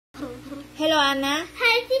Hello, Anna.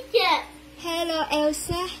 Hi, teacher. Hello,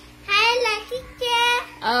 Elsa. Hello, teacher.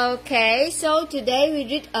 Okay, so today we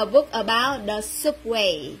read a book about the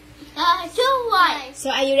subway. The subway. So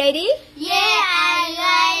are you ready? Yeah,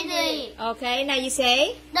 I'm ready. Okay, now you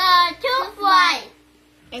say. The subway.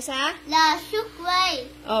 Elsa? The subway.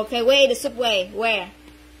 Okay, where the subway? Where?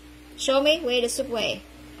 Show me where the subway.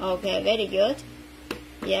 Okay, very good.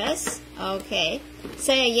 Yes. Okay.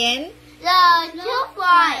 Say again. The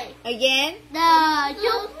subway. Again. The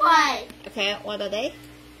subway. Okay, what are they?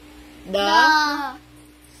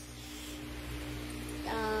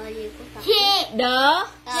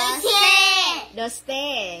 The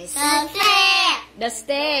stairs. The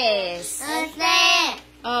stairs.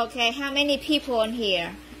 Okay, how many people on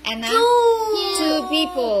here? Anna? Two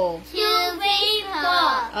people. Two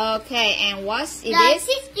people. Okay, and what's it The is?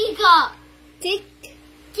 ticket.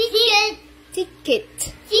 Ticket.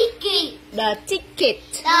 Ticket. The ticket.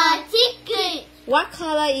 The ticket. What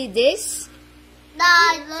color is this?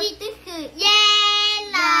 The ticket.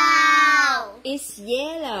 Yellow. It's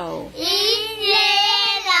yellow. It's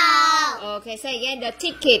yellow. Okay, say again. The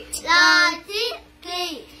ticket The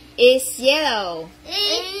ticket is yellow.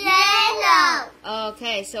 is yellow.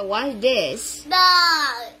 Okay, so what is this?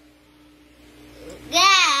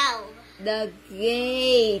 The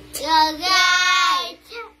gate. The gate.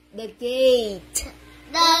 The gate.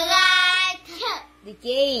 The gate. The The gate.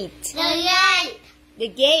 gate. The gate. The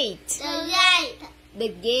gate. The The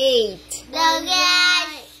gate. gate. The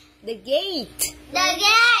gate. The gate. The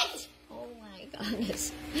gate. Oh my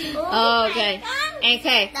goodness. Oh Okay. my God.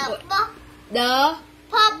 Okay. The box. The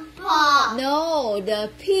Purple. no, the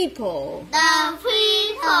people. The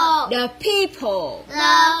people. The people.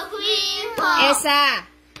 The people. Elsa,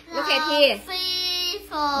 look at here.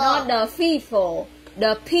 People. Not the people.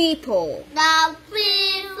 The people. The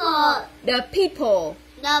people. The people.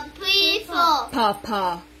 The people.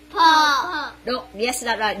 Papa. No, yes,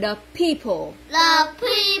 that's right. The people. The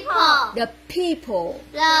people. The people.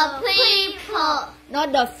 The people.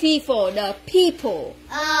 Not the people. The people.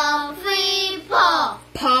 The people.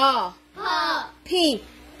 Pa.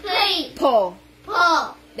 People.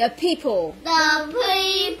 The people. The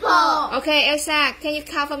people. Okay, Elsa, can you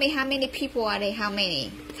count for me how many people are there? How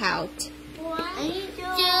many? Count. 1,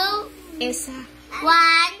 2, Elsa. 1,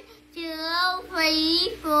 2,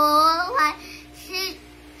 3, 4, 5, 6,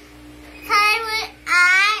 7, 8,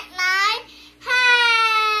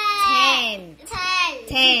 9, 10.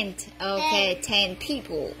 10. Okay, 10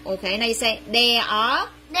 people. Okay, now you say there are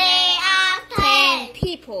They are 10 10.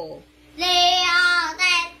 people. They are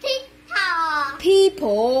 10 people.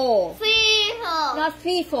 People. People. Not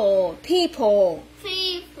people. People.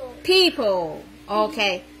 People. People.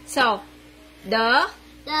 Okay, so the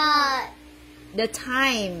The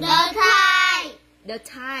time. The time. The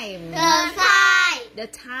time. The time. The time. The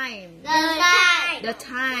time. The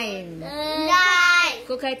time. The time.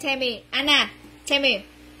 Okay, tell me, Anna, tell me,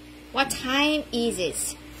 what time is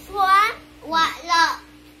it? What the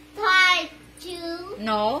time to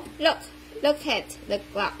No, look at the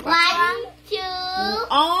clock. 1, 2,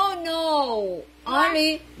 Oh no,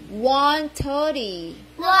 only 1:30.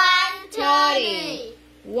 1:30.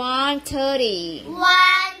 1:30.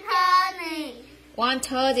 1:30.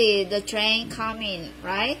 1:30, the train coming,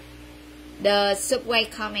 right? The subway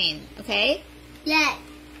coming, okay? Yes.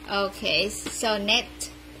 Okay, so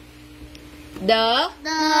next, the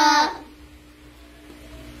tunnel.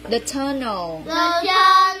 The tunnel.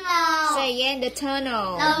 Say again, the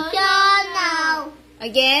tunnel. The tunnel.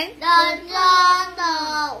 Again, The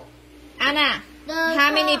tunnel. Anna,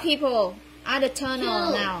 how many people are the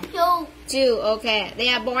tunnel now? 2. 2, okay. They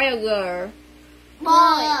are boy or girl?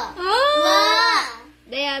 Boy. Oh,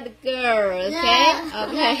 they are the girl, okay?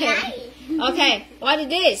 Okay. Okay, what is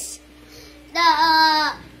this?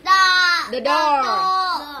 The door. The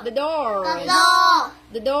The door. door.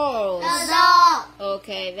 The doors. The door.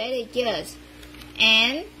 Okay, very good.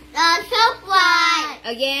 And The subway.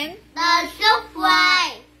 again, The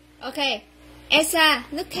subway. okay. Elsa,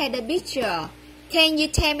 look at the picture. Can you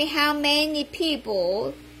tell me how many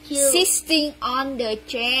people sitting on the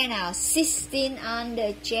chair now? Sitting on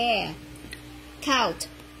the chair. Count.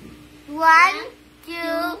 1,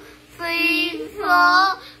 2, 3,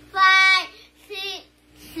 4, 5, 6,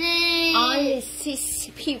 6. Only 6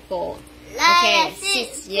 people. Like Okay, 6,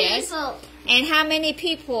 6 yes. people. And how many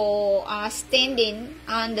people are standing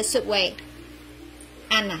on the subway?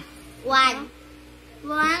 Anna. 1.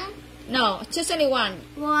 No, just only one.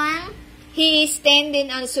 1. He is standing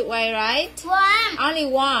on the subway, right? 1. Only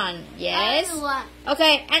one. Yes. Only one.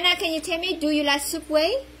 Okay, Anna, can you tell me, do you like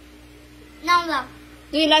subway? No.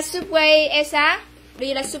 Do you like subway, Elsa? Do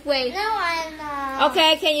you like subway? No, I know.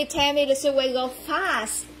 Okay, can you tell me the subway go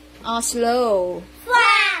fast or slow?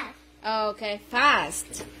 Fast. Okay,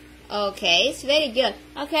 fast. Okay, it's very good.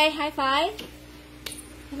 Okay, high five.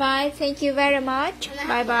 Bye. Thank you very much.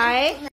 Bye bye.